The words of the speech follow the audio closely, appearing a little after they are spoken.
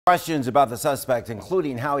Questions about the suspect,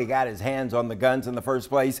 including how he got his hands on the guns in the first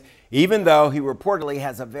place, even though he reportedly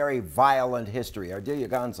has a very violent history. Ardelia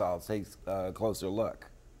Gonzalez takes a closer look.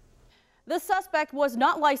 The suspect was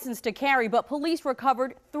not licensed to carry, but police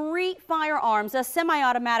recovered 3 firearms, a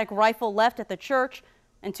semi-automatic rifle left at the church,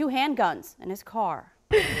 and 2 handguns in his car.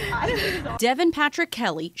 Devin Patrick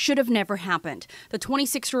Kelly should have never happened. The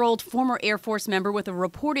 26-year-old former Air Force member with a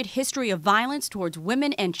reported history of violence towards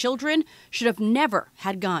women and children should have never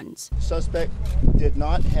had guns. Suspect did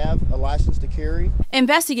not have a license to carry.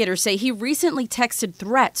 Investigators say he recently texted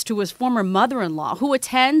threats to his former mother-in-law, who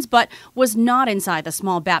attends but was not inside the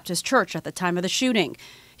small Baptist church at the time of the shooting.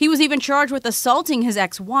 He was even charged with assaulting his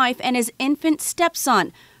ex-wife and his infant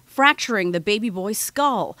stepson, fracturing the baby boy's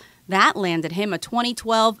skull. That landed him a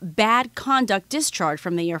 2012 bad conduct discharge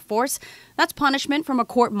from the Air Force. That's punishment from a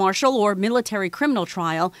court-martial or military criminal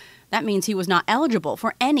trial. That means he was not eligible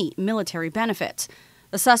for any military benefits.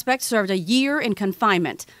 The suspect served a year in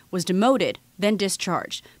confinement, was demoted, then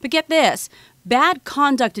discharged. But get this, bad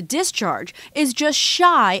conduct discharge is just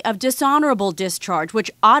shy of dishonorable discharge,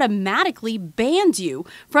 which automatically bans you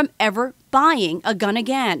from ever buying a gun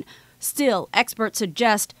again. Still, experts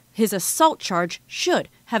suggest his assault charge should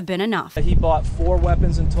have been enough. He bought 4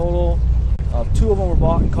 weapons in total. 2 of them were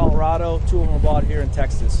bought in Colorado, 2 of them were bought here in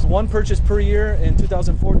Texas. 1 purchase per year in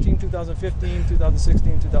 2014, 2015,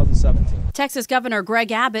 2016, 2017. Texas Governor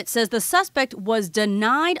Greg Abbott says the suspect was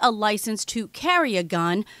denied a license to carry a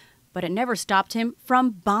gun, but it never stopped him from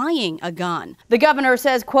buying a gun. The governor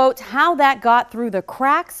says, quote, "How that got through the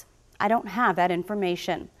cracks, I don't have that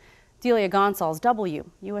information." Delia Gonzalez,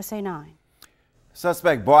 WUSA 9.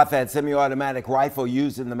 Suspect bought that semi-automatic rifle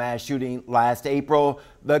used in the mass shooting last April.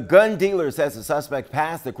 The gun dealer says the suspect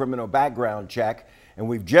passed the criminal background check. And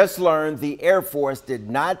we've just learned the Air Force did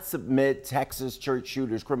not submit Texas church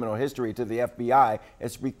shooter's criminal history to the FBI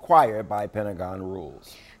as required by Pentagon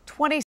rules.